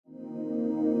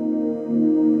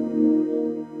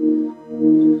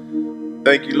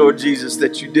Thank you, Lord Jesus,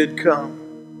 that you did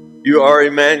come. You are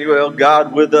Emmanuel,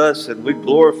 God with us, and we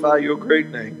glorify your great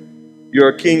name. You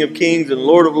are King of kings and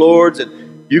Lord of lords,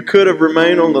 and you could have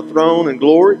remained on the throne in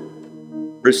glory,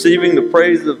 receiving the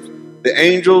praise of the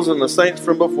angels and the saints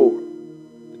from before.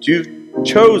 But you've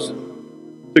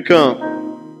chosen to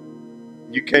come.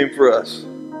 You came for us.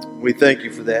 We thank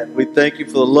you for that. We thank you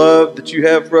for the love that you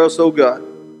have for us, oh God,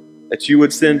 that you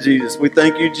would send Jesus. We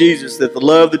thank you, Jesus, that the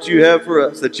love that you have for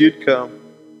us, that you'd come.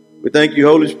 We thank you,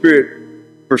 Holy Spirit,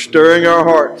 for stirring our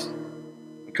hearts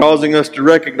and causing us to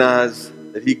recognize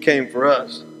that he came for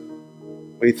us.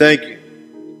 We thank you.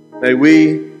 May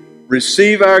we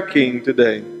receive our King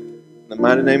today. In the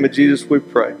mighty name of Jesus we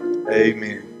pray.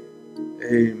 Amen.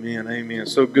 Amen. Amen.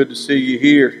 So good to see you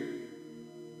here.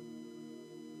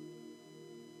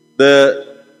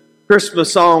 The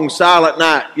Christmas song, Silent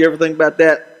Night. You ever think about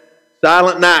that?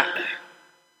 Silent Night.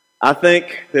 I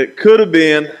think that it could have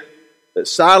been that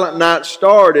Silent Night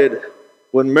started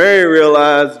when Mary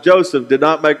realized Joseph did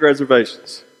not make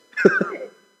reservations.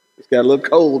 It's got a little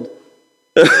cold.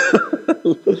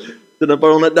 Sitting up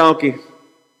on that donkey.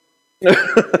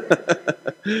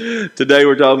 Today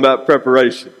we're talking about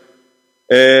preparation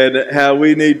and how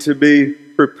we need to be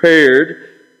prepared.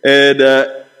 And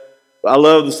I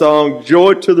love the song,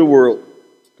 Joy to the World.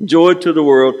 Joy to the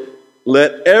world.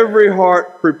 Let every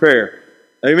heart prepare.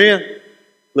 Amen.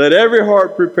 Let every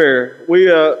heart prepare.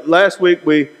 We last week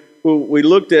we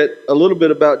looked at a little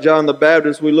bit about John the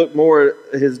Baptist. We looked more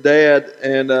at his dad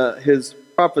and his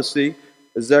prophecy.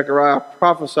 Zechariah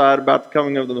prophesied about the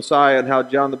coming of the Messiah and how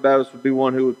John the Baptist would be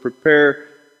one who would prepare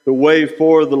the way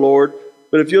for the Lord.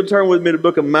 But if you'll turn with me to the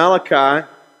book of Malachi.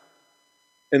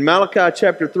 In Malachi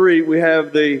chapter 3, we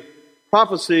have the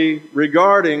prophecy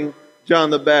regarding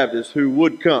John the Baptist who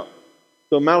would come.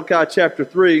 So Malachi chapter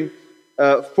 3,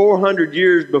 400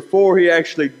 years before he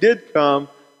actually did come,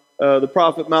 the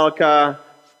prophet Malachi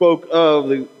spoke of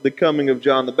the coming of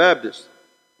John the Baptist.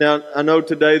 Now, I know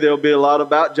today there'll be a lot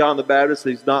about John the Baptist.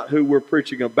 He's not who we're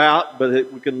preaching about,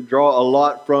 but we can draw a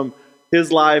lot from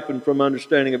his life and from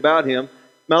understanding about him.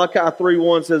 Malachi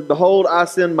 3:1 says, Behold, I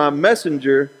send my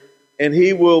messenger, and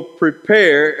he will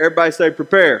prepare. Everybody say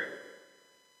prepare.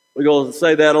 We're going to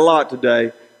say that a lot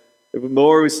today. The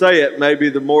more we say it, maybe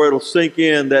the more it'll sink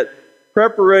in that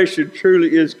preparation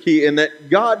truly is key and that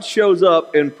God shows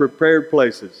up in prepared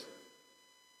places.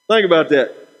 Think about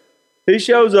that. He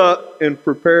shows up in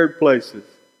prepared places.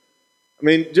 I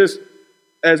mean, just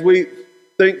as we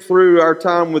think through our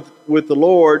time with the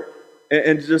Lord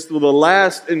and just the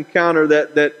last encounter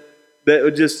that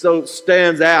just so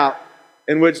stands out,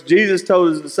 in which Jesus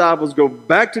told his disciples, go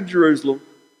back to Jerusalem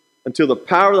until the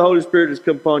power of the Holy Spirit has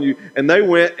come upon you. And they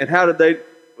went, and how did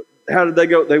they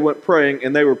go? They went praying,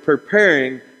 and they were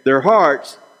preparing their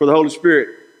hearts for the Holy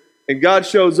Spirit. And God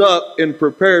shows up in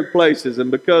prepared places,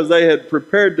 and because they had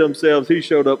prepared themselves, he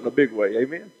showed up in a big way.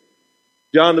 Amen?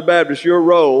 John the Baptist, your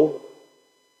role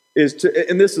is to,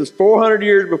 and this is 400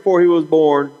 years before he was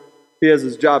born, he has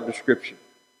his job description.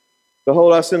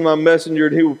 Behold, I send my messenger,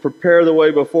 and he will prepare the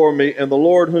way before me, and the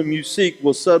Lord whom you seek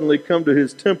will suddenly come to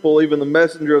his temple, even the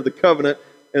messenger of the covenant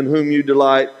in whom you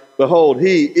delight. Behold,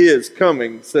 he is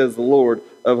coming, says the Lord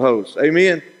of hosts.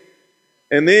 Amen?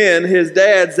 And then his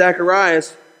dad,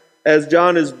 Zacharias, as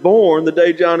John is born, the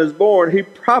day John is born, he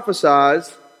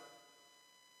prophesies.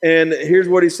 And here's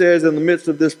what he says in the midst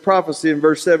of this prophecy in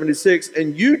verse 76,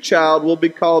 And you, child, will be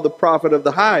called the prophet of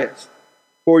the highest.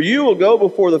 For you will go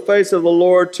before the face of the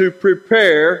Lord to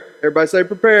prepare, everybody say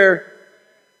prepare,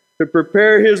 to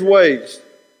prepare his ways,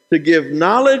 to give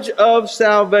knowledge of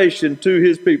salvation to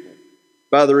his people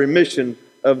by the remission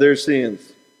of their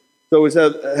sins. So we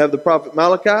have the prophet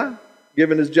Malachi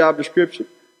given his job description.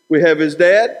 We have his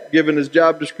dad given his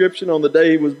job description on the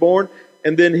day he was born.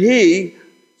 And then he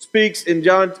speaks in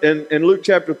Luke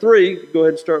chapter 3. Go ahead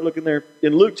and start looking there.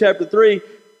 In Luke chapter 3,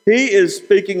 he is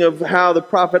speaking of how the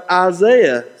prophet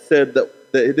Isaiah said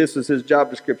that this is his job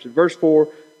description. Verse 4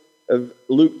 of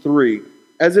Luke 3.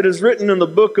 As it is written in the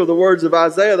book of the words of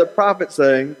Isaiah the prophet,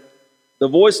 saying, The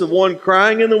voice of one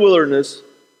crying in the wilderness,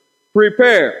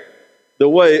 Prepare the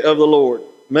way of the Lord.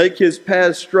 Make his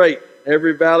paths straight.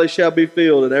 Every valley shall be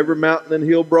filled, and every mountain and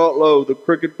hill brought low. The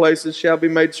crooked places shall be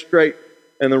made straight,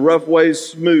 and the rough ways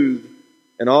smooth.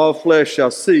 And all flesh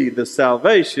shall see the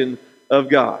salvation of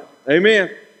God. Amen.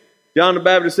 John the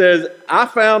Baptist says, I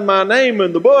found my name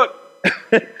in the book.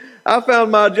 I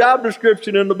found my job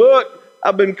description in the book.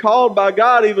 I've been called by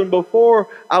God even before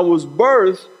I was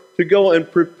birthed to go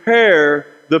and prepare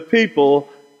the people,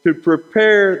 to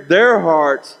prepare their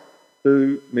hearts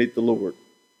to meet the Lord.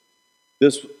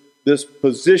 This this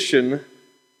position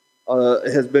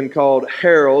has been called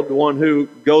herald, one who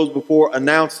goes before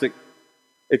announcing.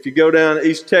 If you go down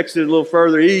East Texas a little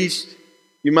further east,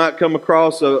 you might come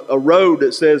across a road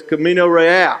that says Camino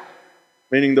Real,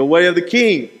 meaning the way of the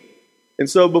king. And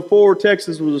so before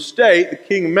Texas was a state, the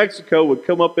king of Mexico would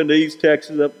come up into East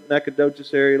Texas, up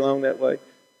Nacogdoches area along that way.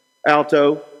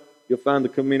 Alto, you'll find the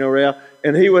Camino Real.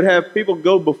 And he would have people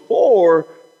go before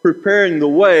preparing the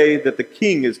way that the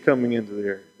king is coming into the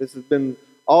area. This has been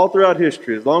all throughout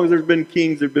history. As long as there's been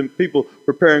kings, there have been people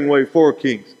preparing way for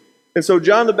kings. And so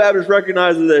John the Baptist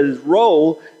recognizes that his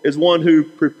role is one who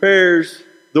prepares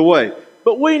the way.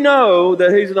 But we know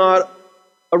that he's not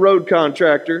a road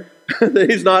contractor, that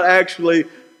he's not actually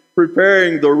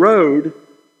preparing the road,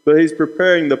 but he's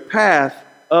preparing the path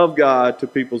of God to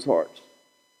people's hearts.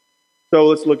 So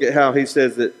let's look at how he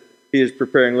says that he is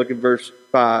preparing. Look at verse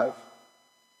 4.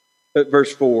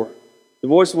 The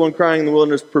voice of one crying in the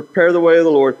wilderness, prepare the way of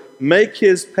the Lord, make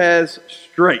his paths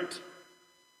straight.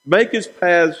 Make his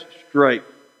paths straight.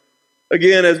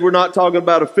 Again, as we're not talking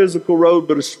about a physical road,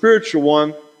 but a spiritual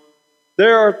one,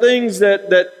 there are things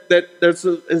that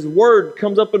his word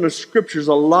comes up in the scriptures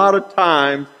a lot of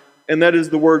times, and that is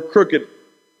the word crooked.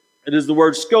 It is the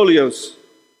word scolios.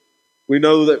 We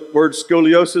know that word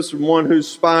scoliosis from one whose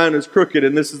spine is crooked,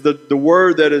 and this is the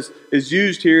word that is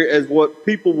used here as what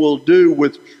people will do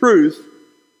with truth,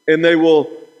 and they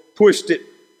will twist it.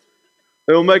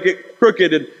 They will make it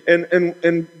crooked.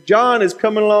 And John is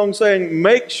coming along saying,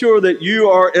 make sure that you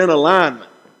are in alignment.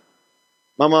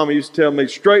 My mama used to tell me,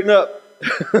 straighten up.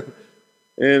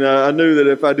 And I knew that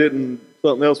if I didn't,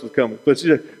 something else was coming. But she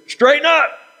said, straighten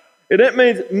up. And that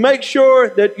means make sure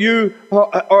that you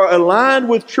are aligned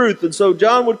with truth. And so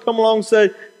John would come along and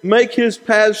say, make his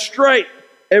path straight.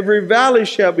 Every valley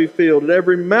shall be filled, and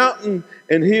every mountain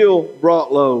and hill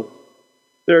brought low.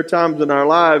 There are times in our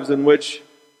lives in which,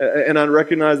 and I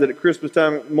recognize that at Christmas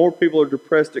time, more people are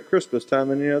depressed at Christmas time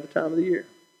than any other time of the year.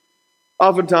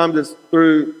 Oftentimes it's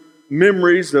through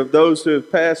memories of those who have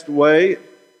passed away,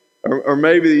 or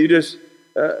maybe you just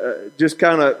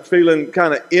kind of feeling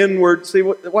kind of inward. See,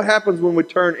 what happens when we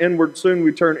turn inward? Soon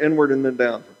we turn inward and then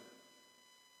downward.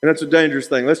 And that's a dangerous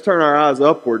thing. Let's turn our eyes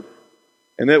upward,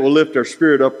 and that will lift our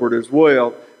spirit upward as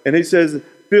well. And he says,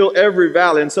 fill every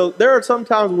valley. And so there are some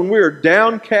times when we are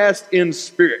downcast in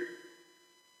spirit.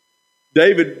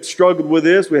 David struggled with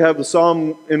this. We have the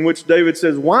psalm in which David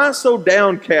says, why so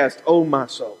downcast, O my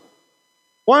soul?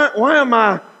 Why am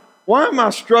I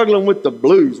struggling with the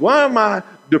blues? Why am I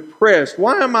depressed?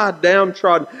 Why am I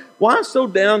downtrodden? Why so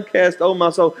downcast, oh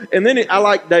my soul? And then I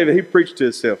like David, he preached to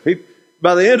himself.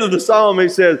 By the end of the psalm, he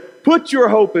says, put your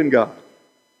hope in God.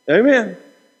 Amen.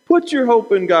 Put your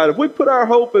hope in God. If we put our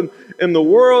hope in the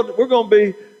world, we're going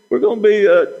to be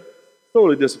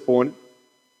totally disappointed.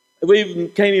 If we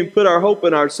can't even put our hope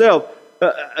in ourselves.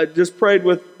 I just prayed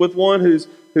with one whose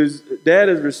dad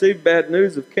has received bad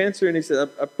news of cancer, and he said,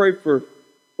 I prayed for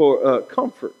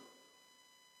comfort.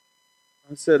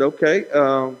 I said, okay,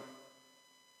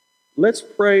 let's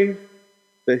pray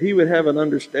that he would have an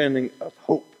understanding of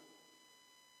hope.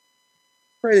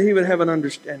 Pray that he would have an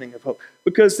understanding of hope.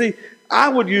 Because, see, I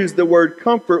would use the word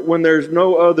comfort when there's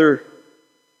no other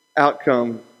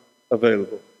outcome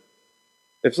available.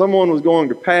 If someone was going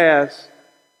to pass,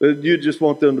 you just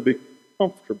want them to be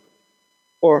comfortable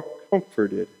or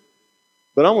comforted.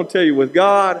 But I'm going to tell you, with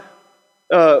God,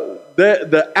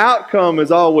 the outcome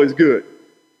is always good.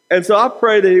 And so I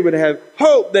pray that he would have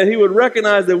hope, that he would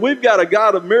recognize that we've got a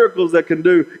God of miracles that can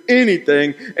do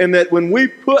anything, and that when we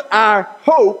put our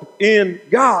hope in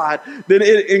God, then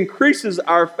it increases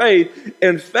our faith.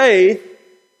 And faith,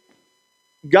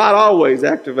 God always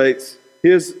activates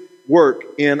his work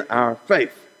in our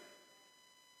faith.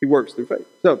 He works through faith.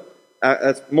 So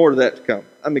that's more to that to come.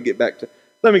 Let me get back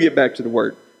to the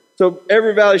word. So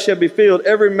every valley shall be filled,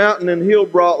 every mountain and hill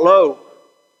brought low.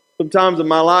 Sometimes in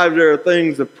my life there are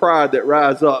things of pride that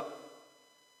rise up.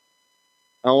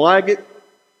 I don't like it.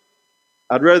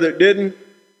 I'd rather it didn't.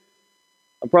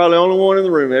 I'm probably the only one in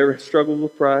the room that ever struggled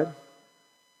with pride.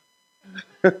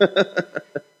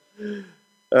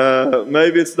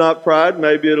 Maybe it's not pride.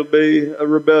 Maybe it'll be a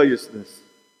rebelliousness.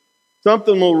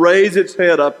 Something will raise its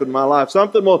head up in my life.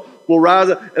 Something will rise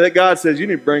up. And that God says, you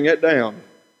need to bring that down.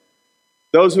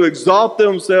 Those who exalt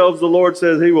themselves, the Lord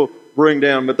says he will bring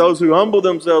down. But those who humble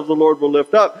themselves, the Lord will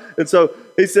lift up. And so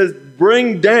he says,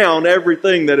 bring down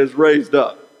everything that is raised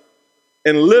up.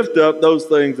 And lift up those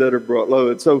things that are brought low.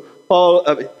 And so Paul,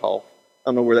 I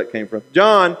don't know where that came from.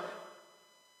 John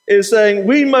is saying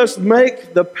we must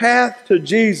make the path to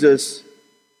Jesus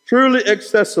truly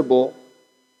accessible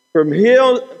from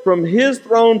his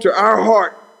throne to our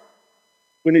heart.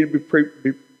 We need to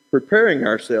be preparing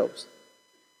ourselves.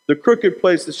 The crooked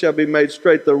places shall be made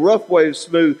straight, the rough ways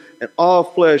smooth, and all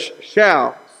flesh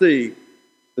shall see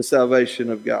the salvation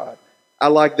of God. I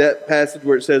like that passage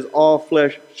where it says, all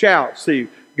flesh shall see.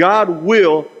 God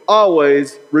will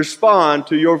always respond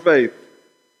to your faith.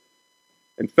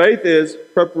 And faith is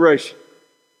preparation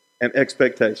and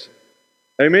expectation.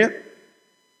 Amen?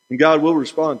 And God will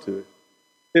respond to it.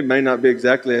 It may not be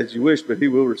exactly as you wish, but He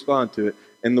will respond to it.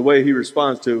 And the way He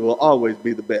responds to it will always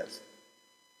be the best.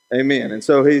 Amen. And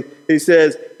so he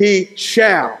says, He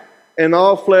shall, and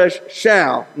all flesh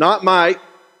shall, not might,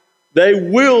 they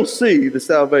will see the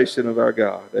salvation of our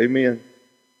God. Amen.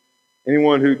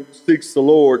 Anyone who seeks the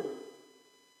Lord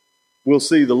will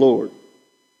see the Lord.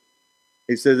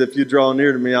 He says, if you draw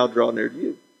near to me, I'll draw near to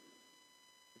you.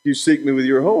 If you seek me with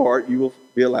your whole heart, you will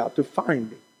be allowed to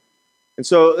find me. And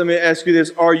so let me ask you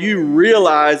this. Are you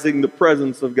realizing the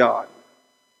presence of God?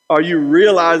 Are you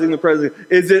realizing the presence?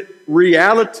 Is it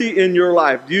reality in your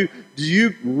life? Do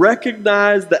you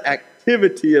recognize the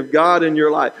activity of God in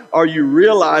your life? Are you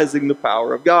realizing the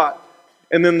power of God?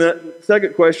 And then the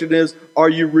second question is, are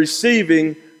you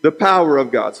receiving the power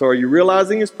of God? So are you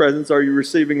realizing His presence? Are you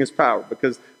receiving His power?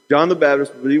 Because John the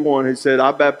Baptist was the one who said,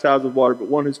 I baptize with water, but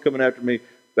one who's coming after me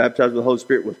baptizes with the Holy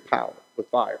Spirit with power, with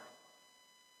fire.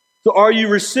 So are you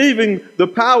receiving the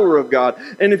power of God?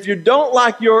 And if you don't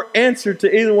like your answer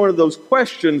to either one of those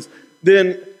questions,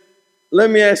 then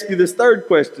let me ask you this third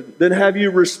question. Then have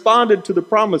you responded to the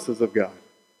promises of God?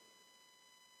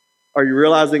 Are you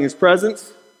realizing His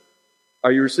presence?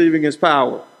 Are you receiving His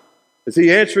power? Is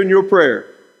He answering your prayer?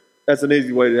 That's an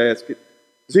easy way to ask it.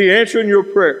 Is He answering your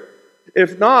prayer?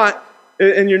 If not,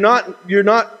 and you're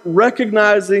not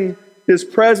recognizing His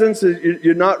presence,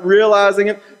 you're not realizing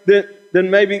it, then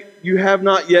maybe you have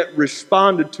not yet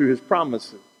responded to His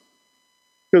promises.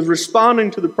 Because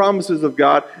responding to the promises of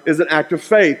God is an act of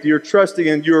faith. You're trusting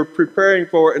and you're preparing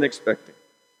for and expecting.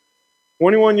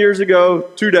 21 years ago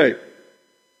today,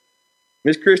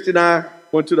 Miss Christy and I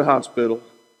went to the hospital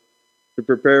to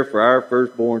prepare for our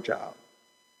firstborn child.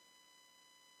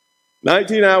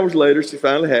 19 hours later, she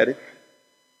finally had him.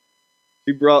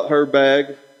 She brought her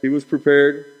bag. She was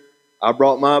prepared. I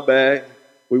brought my bag.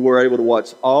 We were able to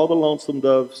watch all the Lonesome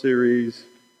Dove series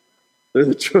through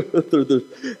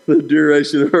the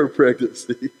duration of her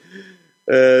pregnancy.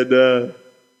 And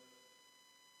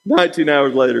 19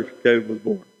 hours later, Caleb was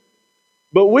born.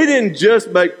 But we didn't just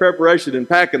make preparation and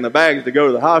packing the bags to go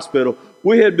to the hospital.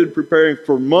 We had been preparing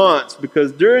for months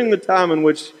because during the time in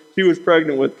which she was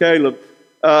pregnant with Caleb,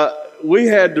 we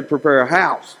had to prepare a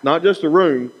house, not just a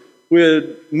room. We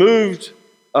had moved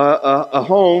a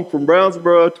home from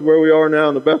Brownsboro to where we are now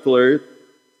in the Bethel area,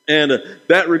 and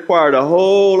that required a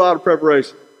whole lot of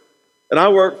preparation. And I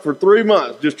worked for 3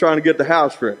 months just trying to get the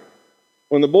house ready.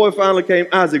 When the boy finally came,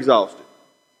 I was exhausted.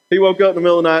 He woke up in the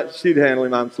middle of the night, she'd handle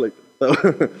him, I'm sleeping.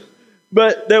 So,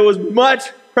 but there was much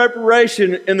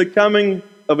preparation in the coming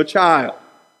of a child.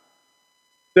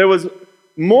 There was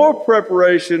more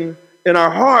preparation in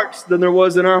our hearts than there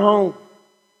was in our home.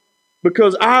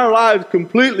 Because our lives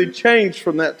completely changed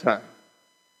from that time.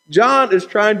 John is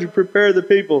trying to prepare the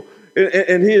people.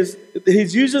 And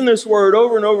he's using this word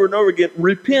over and over and over again.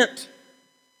 Repent.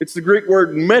 It's the Greek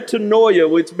word metanoia,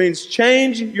 which means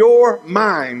change your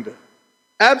mind.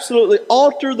 Absolutely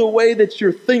alter the way that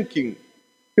you're thinking.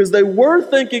 Because they were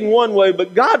thinking one way,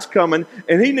 but God's coming,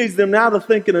 and He needs them now to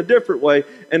think in a different way.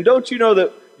 And don't you know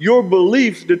that your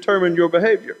beliefs determine your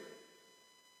behavior?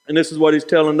 And this is what He's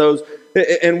telling those.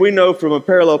 And we know from a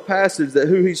parallel passage that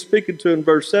who He's speaking to in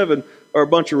verse 7 are a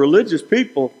bunch of religious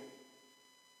people,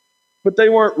 but they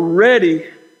weren't ready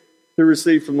to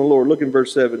receive from the Lord. Look in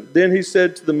verse 7. Then He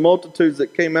said to the multitudes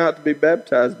that came out to be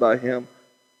baptized by Him,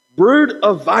 brood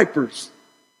of vipers.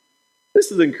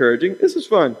 This is encouraging. This is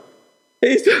fun.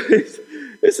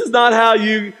 This is not how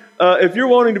you, if you're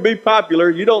wanting to be popular,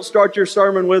 you don't start your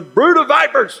sermon with brood of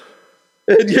vipers.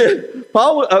 And yet,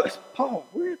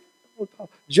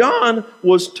 John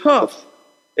was tough,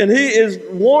 and he is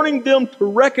wanting them to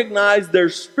recognize their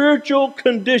spiritual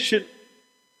condition.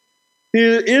 He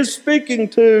is speaking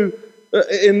to,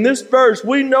 in this verse,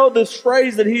 we know this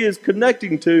phrase that he is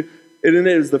connecting to, and it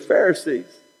is the Pharisees,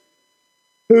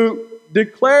 who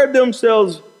declared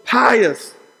themselves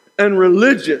pious and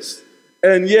religious,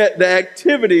 and yet the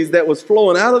activities that was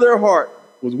flowing out of their heart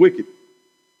was wicked.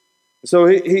 So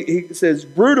he says,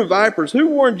 brood of vipers, who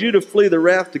warned you to flee the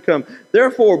wrath to come?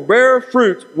 Therefore, bear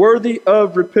fruit worthy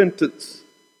of repentance.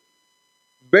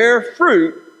 Bear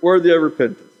fruit worthy of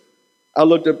repentance. I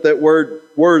looked up that word,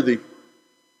 worthy,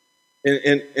 and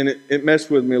it messed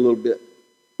with me a little bit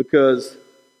because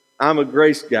I'm a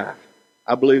grace guy.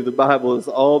 I believe the Bible is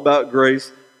all about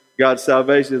grace. God's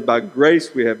salvation is by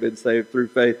grace we have been saved through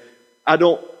faith. I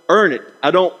don't earn it.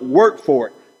 I don't work for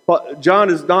it. But John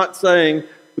is not saying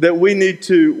that we need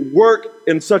to work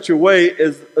in such a way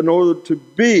as in order to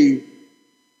be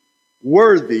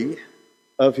worthy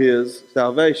of his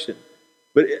salvation.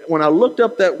 But when I looked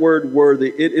up that word worthy,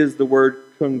 it is the word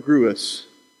congruous.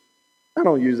 I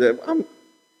don't use that.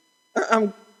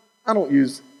 I don't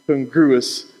use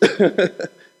congruous.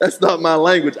 That's not my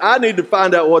language. I need to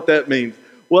find out what that means.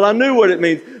 Well, I knew what it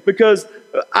means because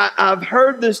I've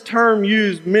heard this term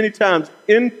used many times,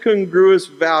 incongruous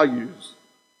values.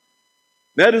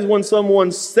 That is when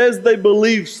someone says they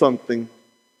believe something,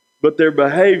 but their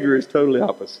behavior is totally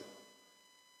opposite.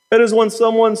 That is when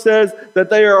someone says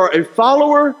that they are a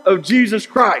follower of Jesus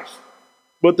Christ,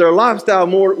 but their lifestyle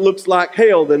more looks like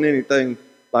hell than anything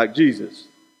like Jesus.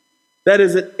 That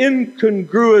is an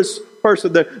incongruous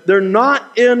person. They're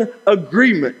not in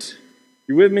agreement.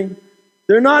 You with me?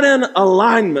 They're not in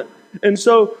alignment. And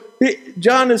so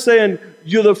John is saying,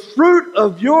 the fruit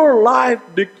of your life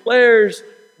declares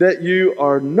that you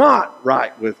are not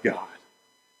right with God.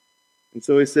 And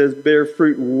so he says, bear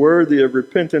fruit worthy of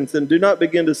repentance, and do not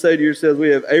begin to say to yourselves, we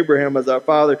have Abraham as our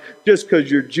father. Just because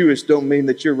you're Jewish don't mean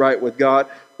that you're right with God.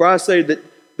 For I say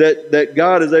that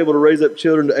God is able to raise up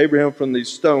children to Abraham from these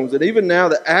stones. And even now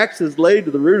the axe is laid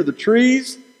to the root of the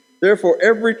trees. Therefore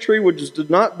every tree which does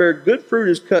not bear good fruit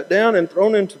is cut down and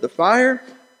thrown into the fire.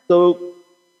 So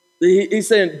he's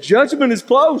saying judgment is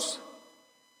close.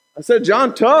 I said,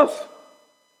 John, tough.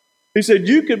 He said,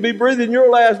 you could be breathing your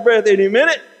last breath any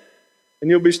minute, and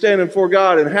you'll be standing before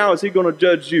God, and how is he going to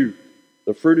judge you?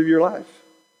 The fruit of your life.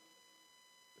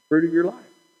 The fruit of your life.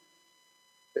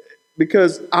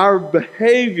 Because our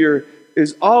behavior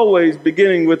is always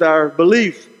beginning with our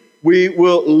belief. We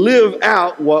will live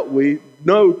out what we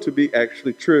know to be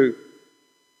actually true.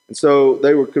 And so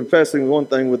they were confessing one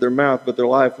thing with their mouth, but their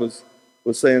life was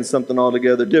saying something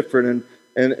altogether different.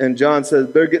 And John says,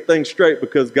 better get things straight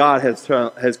because God has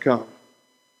come.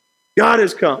 God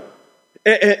has come.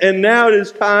 And now it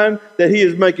is time that he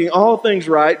is making all things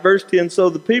right. Verse 10, so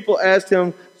the people asked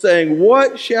him, saying,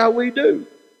 what shall we do?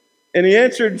 And he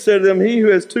answered and said to them, he who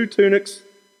has 2 tunics,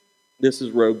 this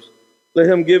is robes, let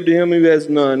him give to him who has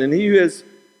none. And he who has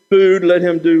food, let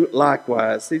him do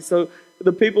likewise. See, so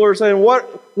the people are saying,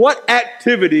 what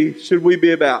activity should we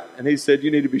be about? And he said,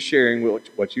 you need to be sharing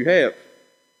what you have.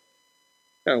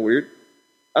 Kind of weird.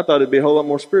 I thought it'd be a whole lot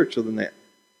more spiritual than that.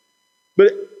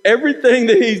 But everything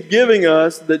that he's giving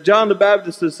us, that John the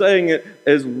Baptist is saying it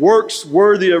as works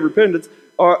worthy of repentance,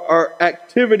 are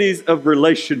activities of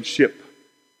relationship.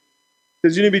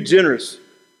 Because you need to be generous.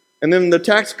 And then the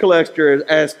tax collector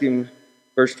asked him,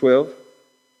 verse 12,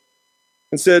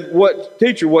 and said,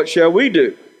 Teacher, what shall we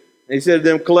do? And he said to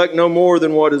them, collect no more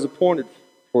than what is appointed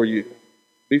for you.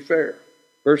 Be fair.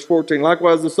 Verse 14,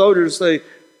 likewise the soldiers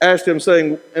asked him,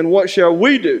 saying, and what shall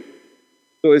we do?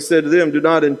 So he said to them, do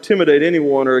not intimidate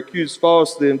anyone or accuse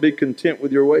falsely, and be content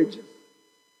with your wages.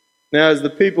 Now as the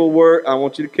people were, I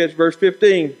want you to catch verse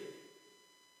 15.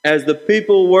 As the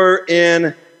people were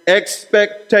in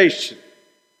expectation.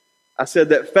 I said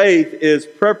that faith is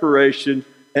preparation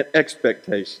and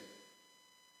expectation.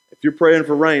 If you're praying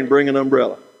for rain, bring an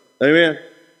umbrella. Amen.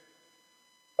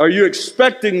 Are you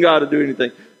expecting God to do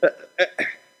anything?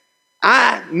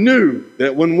 I knew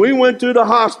that when we went to the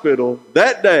hospital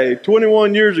that day,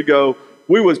 21 years ago,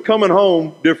 we was coming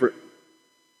home different.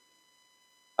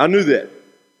 I knew that.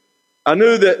 I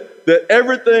knew that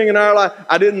everything in our life,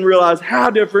 I didn't realize how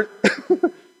different.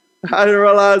 I didn't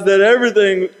realize that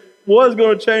everything was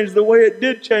going to change the way it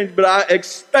did change, but I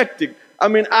expected. I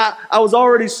mean, I was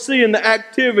already seeing the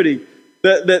activity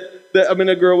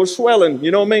that girl was swelling, you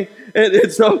know what I mean?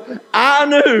 And so I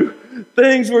knew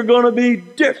things were going to be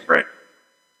different.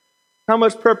 How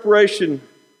much preparation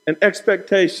and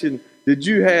expectation did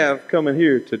you have coming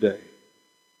here today?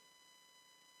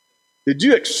 Did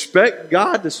you expect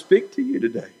God to speak to you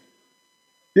today?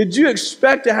 Did you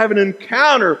expect to have an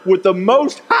encounter with the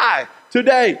Most High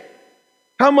today?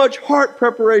 How much heart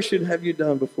preparation have you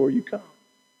done before you come?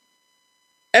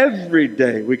 Every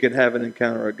day we can have an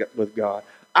encounter with God.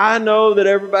 I know that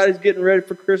everybody's getting ready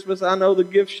for Christmas. I know the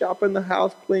gift shopping, the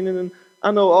house cleaning, and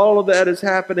I know all of that is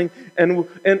happening. And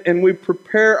we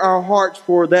prepare our hearts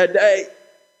for that day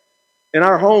and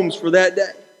our homes for that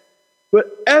day.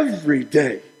 But every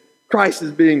day, Christ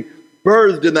is being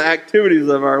birthed in the activities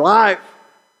of our life.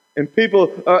 And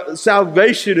people,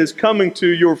 salvation is coming to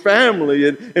your family,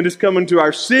 and it's coming to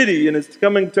our city, and it's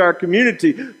coming to our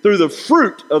community through the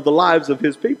fruit of the lives of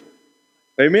his people.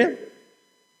 Amen?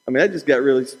 I mean, that just got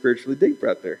really spiritually deep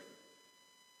right there.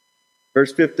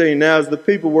 Verse 15, now as the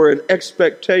people were in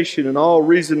expectation and all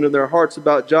reasoned in their hearts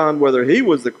about John, whether he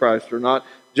was the Christ or not,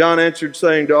 John answered,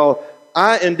 saying to all,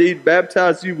 I indeed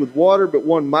baptize you with water, but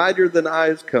one mightier than I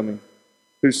is coming,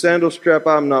 whose sandal strap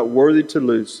I am not worthy to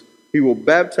loose. He will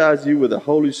baptize you with the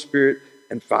Holy Spirit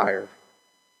and fire.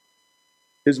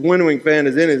 His winnowing fan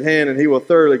is in his hand, and he will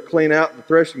thoroughly clean out the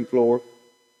threshing floor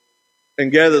and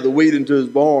gather the wheat into his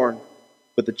barn,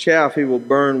 but the chaff he will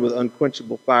burn with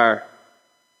unquenchable fire.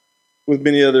 With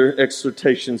many other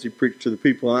exhortations he preached to the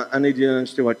people. I need you to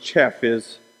understand what chaff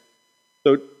is.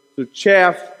 So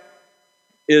chaff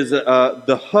is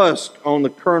the husk on the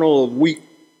kernel of wheat.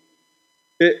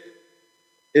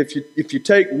 If you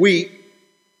take wheat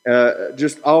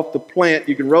just off the plant,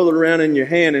 you can roll it around in your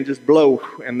hand and just blow,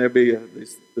 and there'll be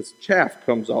this chaff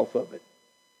comes off of it.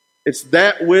 It's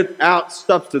that without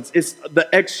substance. It's the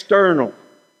external.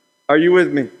 Are you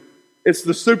with me? It's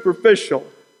the superficial,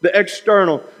 the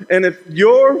external. And if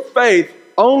your faith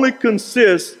only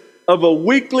consists of a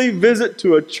weekly visit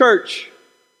to a church,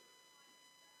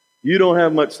 you don't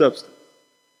have much substance.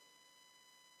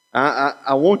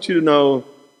 I want you to know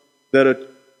that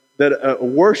a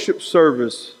worship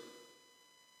service,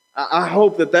 I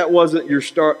hope that wasn't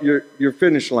your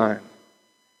finish line.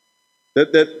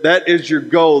 That is your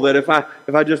goal. That if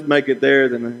I just make it there,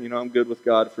 then I'm good with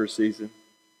God for a season.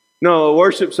 No, a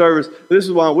worship service. This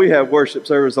is why we have worship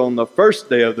service on the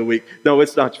first day of the week. No,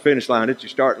 it's not your finish line; it's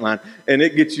your starting line, and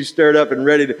it gets you stirred up and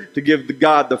ready to give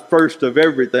God the first of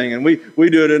everything. And we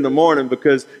do it in the morning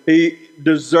because He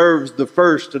deserves the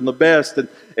first and the best.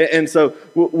 And so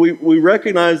we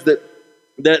recognize that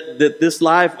this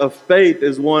life of faith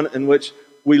is one in which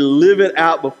we live it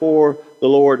out before the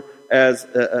Lord as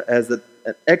an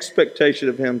expectation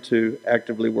of Him to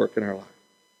actively work in our life.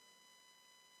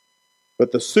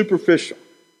 But the superficial,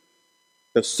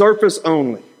 the surface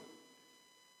only.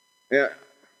 Yeah,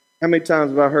 how many times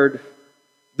have I heard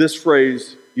this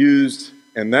phrase used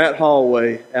in that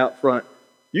hallway out front?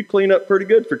 You clean up pretty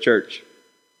good for church.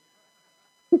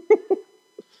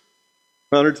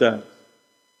 100 times.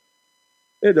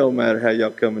 It don't matter how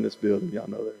y'all come in this building. Y'all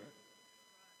know that, right?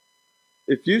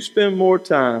 If you spend more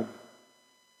time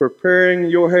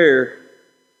preparing your hair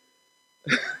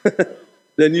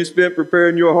than you spent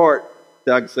preparing your heart,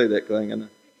 I can say that thing, I know.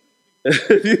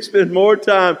 If you spend more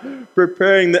time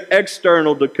preparing the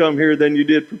external to come here than you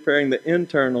did preparing the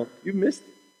internal, you missed it.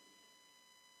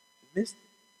 You missed it.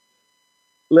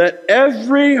 Let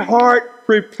every heart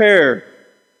prepare.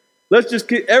 Let's just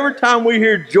keep, every time we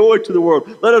hear joy to the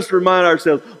world, let us remind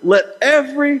ourselves, let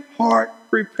every heart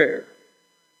prepare.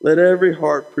 Let every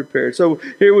heart prepare. So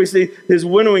here we see his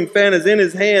winnowing fan is in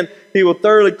his hand. He will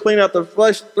thoroughly clean out the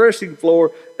threshing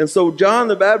floor. And so John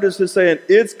the Baptist is saying,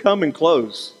 it's coming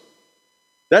close.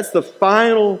 That's the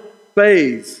final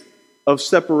phase of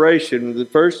separation.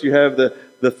 First you have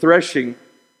the threshing,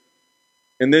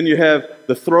 and then you have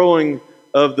the throwing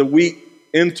of the wheat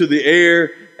into the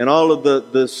air, and all of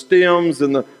the stems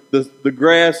and the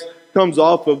grass comes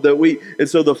off of the wheat. And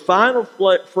so the final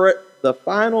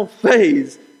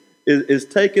phase is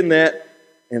taking that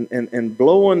and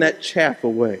blowing that chaff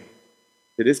away.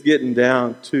 That it's getting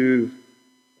down to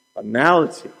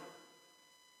finality.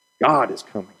 God is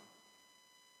coming.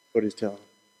 What he's telling them.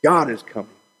 God is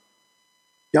coming.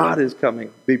 God is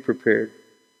coming. Be prepared.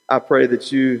 I pray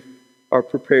that you are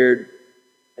prepared.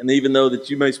 And even though that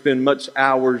you may spend much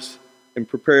hours in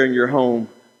preparing your home,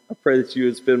 I pray that you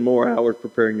would spend more hours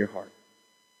preparing your heart.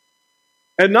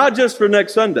 And not just for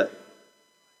next Sunday,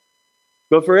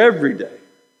 but for every day.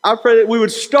 I pray that we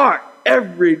would start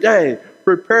every day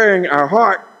preparing our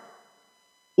heart.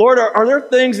 Lord, are there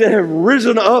things that have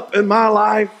risen up in my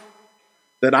life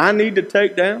that I need to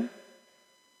take down?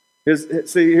 Here's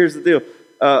the deal.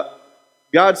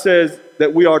 God says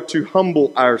that we are to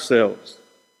humble ourselves.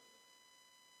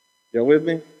 Y'all with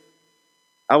me?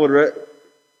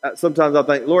 Sometimes I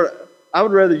think, Lord, I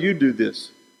would rather you do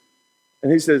this.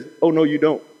 And he says, oh, no, you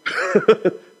don't.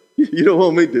 You don't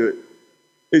want me to do it.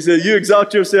 He said, you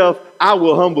exalt yourself, I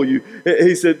will humble you.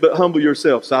 He said, but humble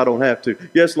yourself so I don't have to.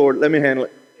 Yes, Lord, let me handle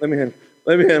it. Let me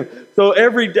handle it. So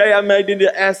every day I may need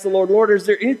to ask the Lord, Lord, is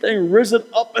there anything risen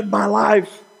up in my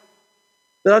life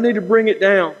that I need to bring it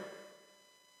down?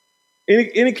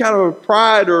 Any kind of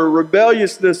pride or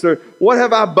rebelliousness, or what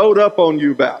have I bowed up on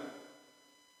you about?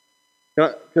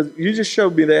 Because you just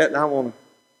showed me that, and I want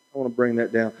to bring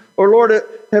that down. Or Lord,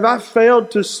 have I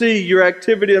failed to see your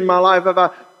activity in my life? Have I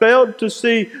failed to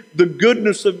see the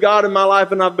goodness of God in my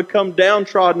life, and I've become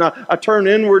downtrodden? I turn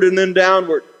inward and then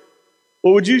downward.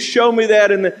 Well, would you show me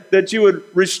that, and that you would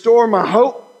restore my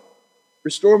hope,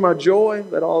 restore my joy,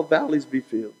 let all valleys be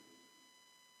filled?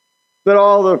 that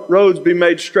all the roads be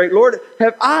made straight. Lord,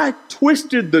 have I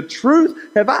twisted the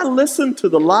truth? Have I listened to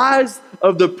the lies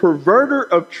of the perverter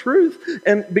of truth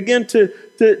and begin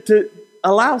to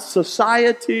allow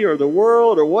society or the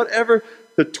world or whatever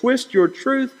to twist your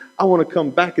truth? I want to come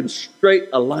back in straight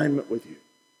alignment with you.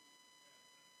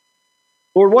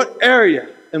 Lord, what area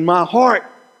in my heart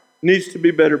needs to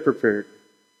be better prepared?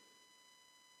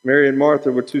 Mary and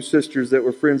Martha were two sisters that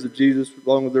were friends of Jesus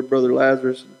along with their brother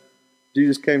Lazarus.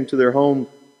 Jesus came to their home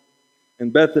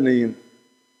in Bethany,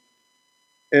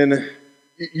 and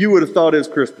you would have thought it was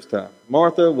Christmas time.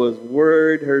 Martha was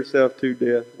worried herself to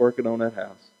death working on that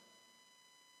house.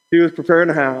 She was preparing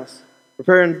the house,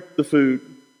 preparing the food,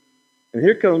 and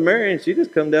here comes Mary, and she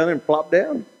just come down there and plopped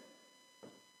down.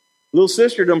 Little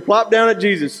sister done plopped down at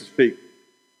Jesus' feet.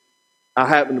 I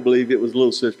happen to believe it was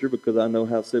little sister because I know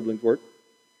how siblings work.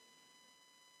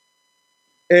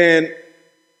 And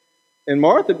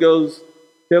Martha goes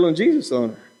telling Jesus on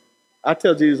her. I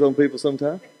tell Jesus on people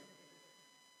sometimes.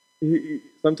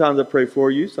 Sometimes I pray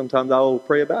for you. Sometimes I will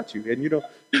pray about you. And you know,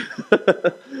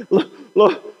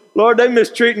 Lord, they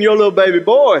mistreating your little baby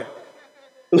boy.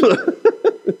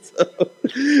 So,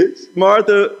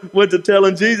 Martha went to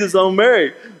telling Jesus on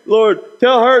Mary. Lord,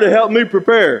 tell her to help me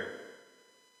prepare.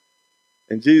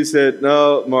 And Jesus said,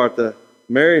 no, Martha,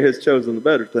 Mary has chosen the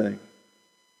better thing.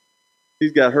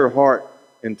 She's got her heart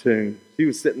in tune. She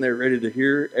was sitting there ready to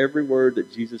hear every word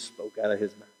that Jesus spoke out of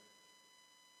his mouth.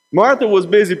 Martha was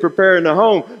busy preparing the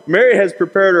home. Mary has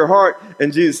prepared her heart,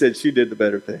 and Jesus said she did the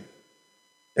better thing.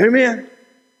 Amen.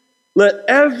 Let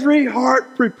every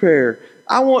heart prepare.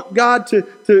 I want God to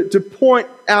point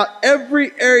out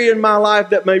every area in my life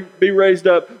that may be raised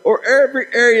up, or every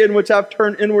area in which I've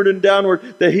turned inward and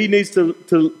downward that he needs to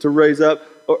raise up,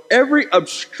 or every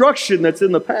obstruction that's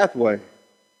in the pathway.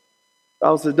 The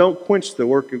Bible says, don't quench the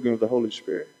working of the Holy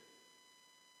Spirit.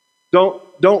 Don't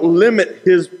limit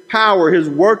his power, his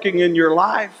working in your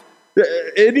life.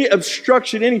 Any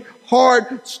obstruction, any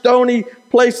hard, stony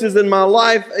places in my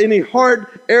life, any hard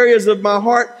areas of my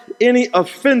heart, any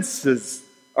offenses,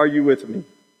 are you with me?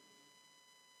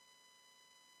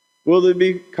 Will there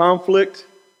be conflict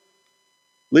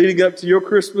leading up to your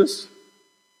Christmas?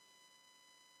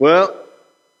 Well,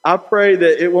 I pray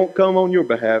that it won't come on your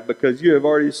behalf because you have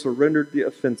already surrendered the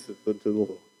offensive unto the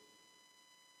Lord.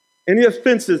 Any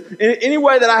offenses, in any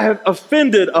way that I have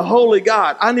offended a holy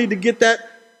God, I need to get that,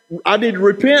 I need to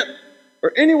repent.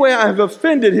 Or any way I have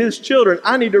offended his children,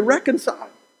 I need to reconcile.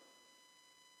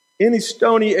 Any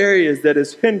stony areas that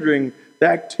is hindering the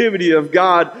activity of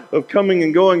God of coming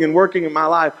and going and working in my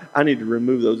life, I need to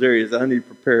remove those areas. I need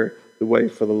to prepare the way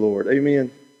for the Lord.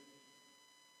 Amen.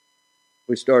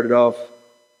 We started off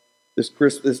this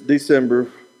December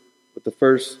with the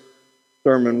first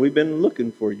sermon. We've been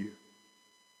looking for you.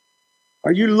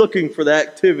 Are you looking for the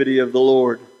activity of the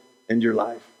Lord in your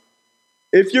life?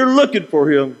 If you're looking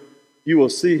for him, you will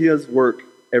see his work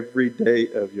every day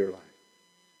of your life.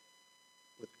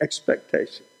 With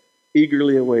expectation,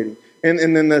 eagerly awaiting.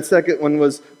 And then the second one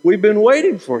was, we've been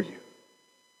waiting for you.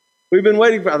 We've been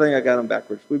waiting for, I think I got them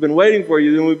backwards. We've been waiting for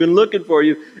you, and we've been looking for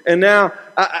you. And now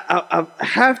I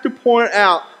have to point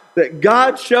out that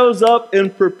God shows up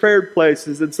in prepared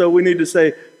places. And so we need to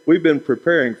say, we've been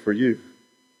preparing for you.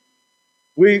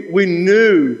 We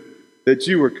knew that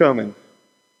you were coming.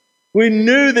 We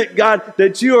knew that God,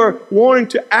 that you are wanting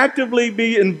to actively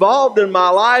be involved in my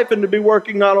life and to be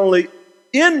working not only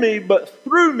in me, but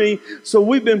through me. So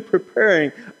we've been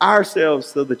preparing ourselves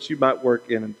so that you might work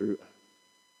in and through us.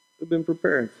 We've been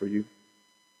preparing for you.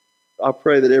 I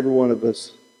pray that every one of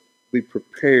us be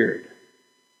prepared.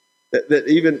 That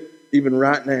even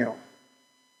right now,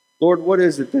 Lord, what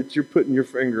is it that you're putting your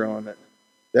finger on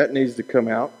that needs to come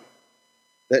out?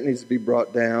 That needs to be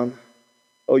brought down.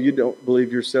 Oh, you don't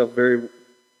believe yourself very,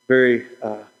 very,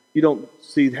 you don't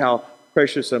see how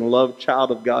precious and loved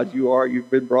child of God you are. You've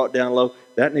been brought down low.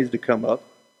 That needs to come up.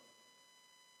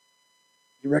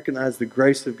 You recognize the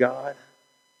grace of God.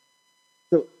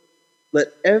 So let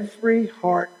every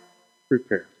heart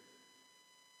prepare.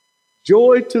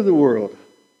 Joy to the world.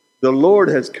 The Lord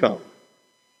has come.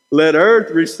 Let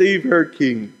earth receive her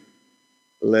King.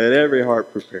 Let every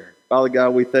heart prepare. Father God,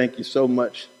 we thank you so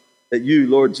much that you,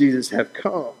 Lord Jesus, have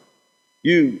come.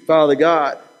 You, Father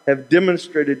God, have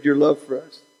demonstrated your love for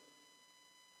us,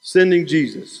 sending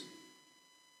Jesus.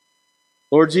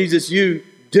 Lord Jesus, you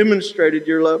demonstrated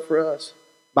your love for us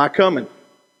by coming.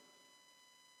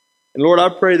 And Lord, I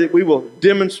pray that we will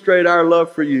demonstrate our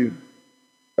love for you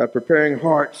by preparing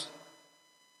hearts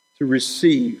to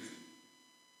receive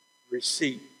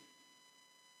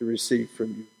from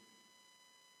you.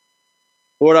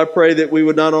 Lord, I pray that we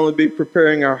would not only be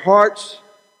preparing our hearts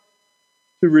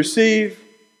to receive,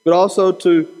 but also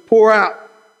to pour out.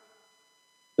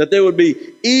 That there would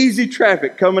be easy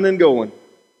traffic coming and going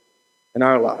in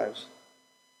our lives.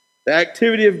 The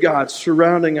activity of God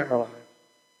surrounding our lives.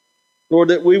 Lord,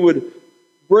 that we would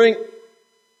bring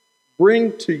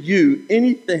to you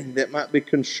anything that might be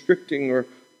constricting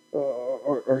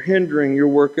or hindering your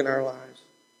work in our lives.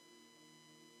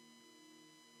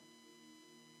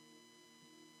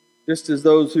 Just as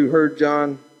those who heard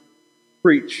John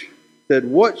preach said,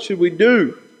 what should we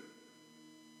do?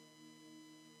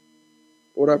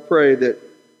 Lord, I pray that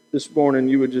this morning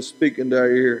you would just speak into our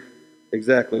ear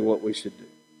exactly what we should do.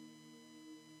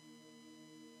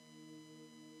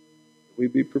 We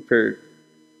be prepared.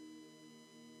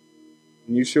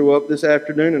 When you show up this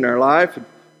afternoon in our life, and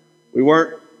we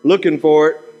weren't looking for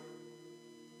it,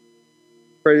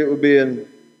 pray it would be an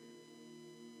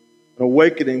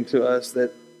awakening to us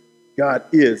that God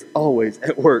is always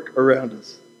at work around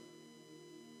us.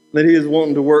 That He is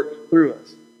wanting to work through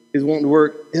us. He's wanting to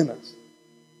work in us.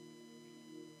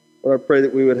 Lord, I pray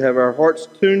that we would have our hearts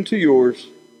tuned to yours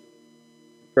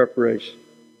in preparation.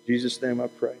 In Jesus' name I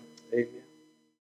pray. Amen.